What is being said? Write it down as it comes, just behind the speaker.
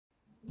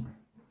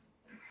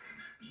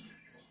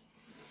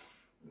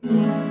Sitting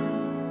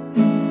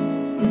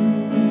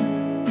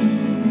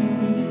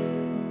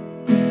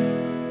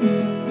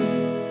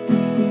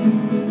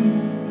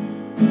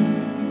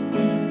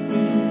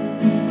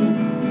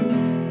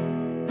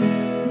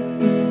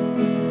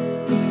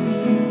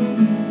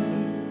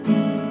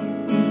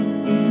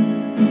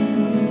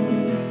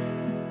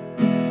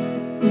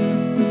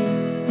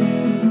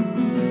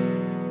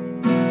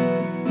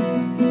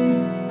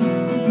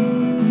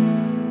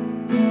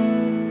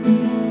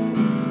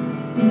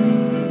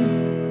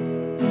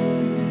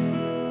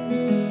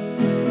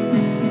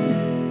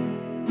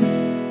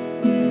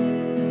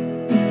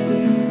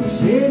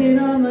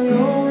on my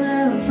own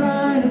and I'm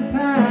trying to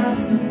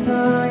pass the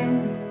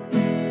time,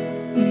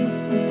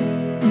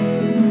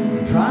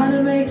 I'm trying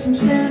to make some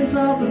sense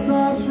of the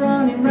thoughts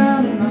running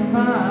round in my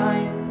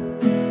mind.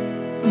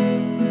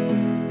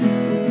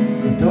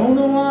 I don't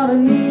know what I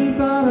need,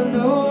 but I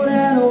know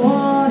that I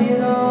want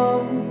it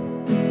all.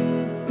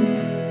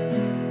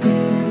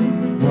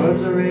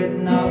 Words are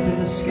written up in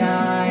the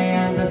sky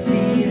and I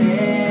see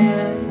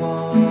them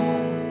fall.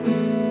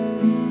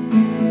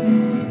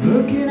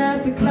 Looking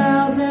at the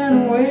clouds and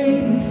I'm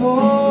waiting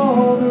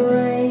for the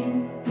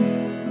rain.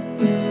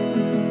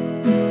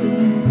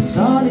 The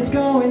sun is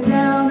going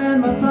down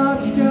and my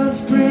thoughts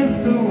just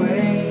drift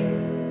away.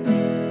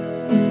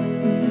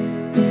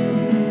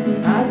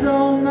 I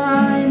don't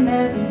mind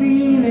that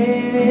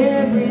feeling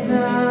every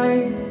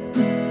night.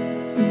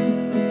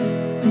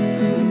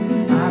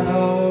 I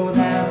know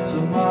that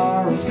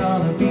tomorrow's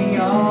gonna be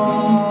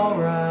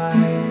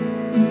alright.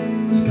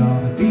 It's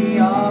gonna be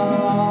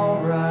alright.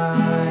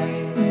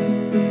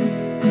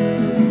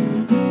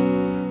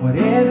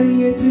 Whatever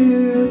you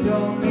do,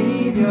 don't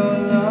leave your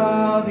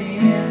love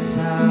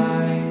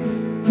inside,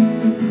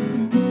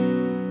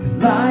 'cause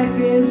life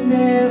is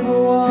never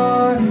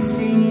what it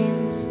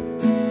seems.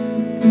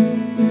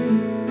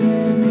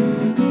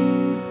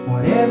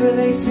 Whatever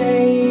they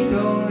say,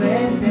 don't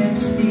let them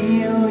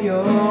steal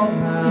your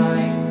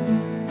mind,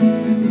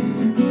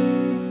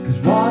 'cause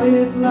what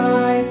if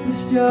life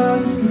is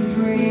just a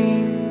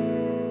dream?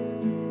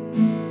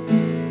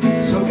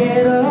 So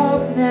get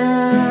up now,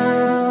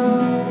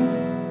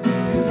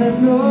 there's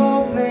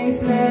no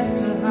place left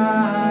to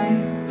hide.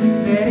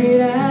 Let it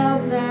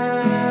out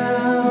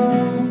now,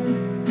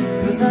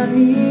 'cause I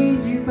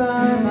need you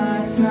by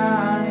my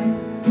side.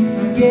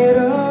 And get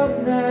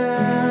up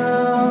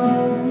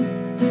now,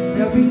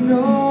 there'll be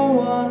no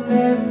one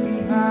left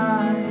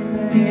behind.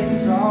 And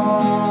it's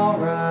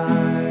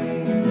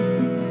alright,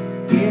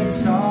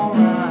 it's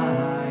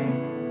alright.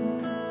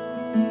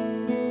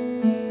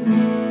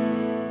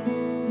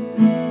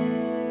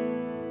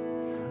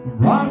 I'm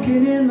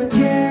rocking in my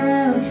chair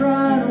and I'm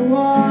trying to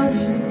watch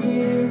the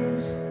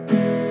news.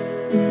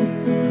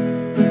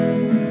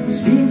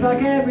 Seems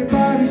like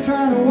everybody's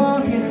trying to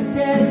walk in a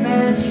dead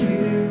man's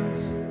shoes.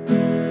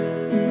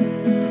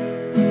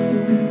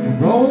 I'm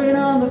rolling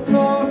on the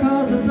floor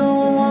 'cause I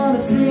don't want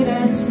to sit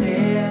and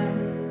stare.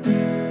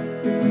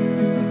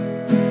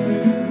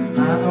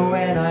 I know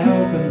when I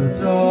open the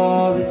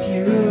door that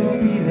you'll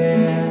be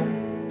there,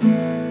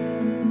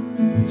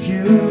 that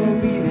you'll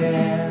be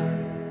there.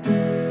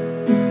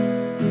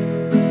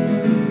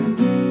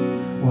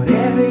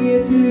 Whatever you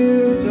do,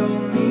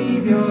 don't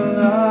leave your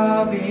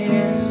love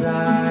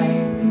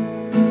inside,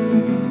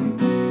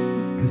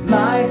 'cause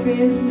life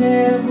is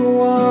never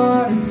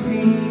what it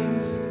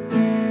seems.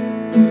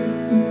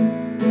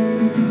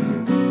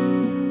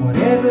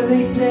 Whatever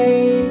they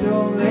say,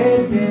 don't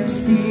let them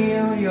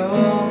steal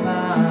your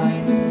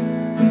mind,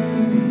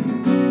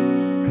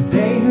 'cause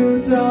they who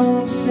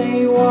don't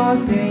say what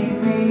they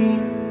mean,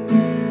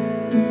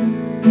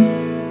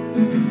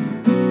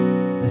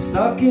 they're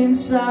stuck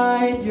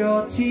inside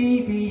your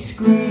TV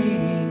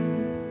screen.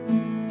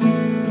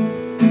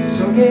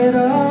 So get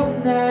up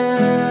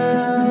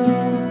now,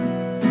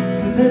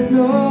 'cause there's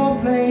no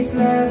place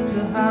left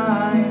to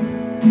hide.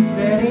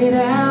 Let it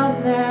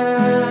out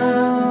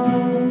now,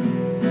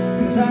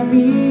 'cause I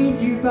need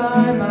you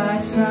by my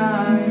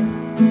side.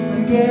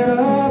 And get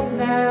up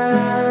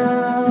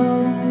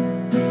now,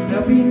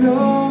 there'll be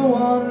no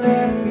one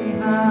left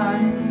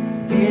behind.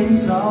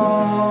 It's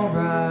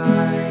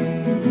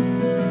alright,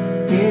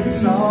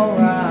 it's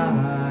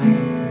alright.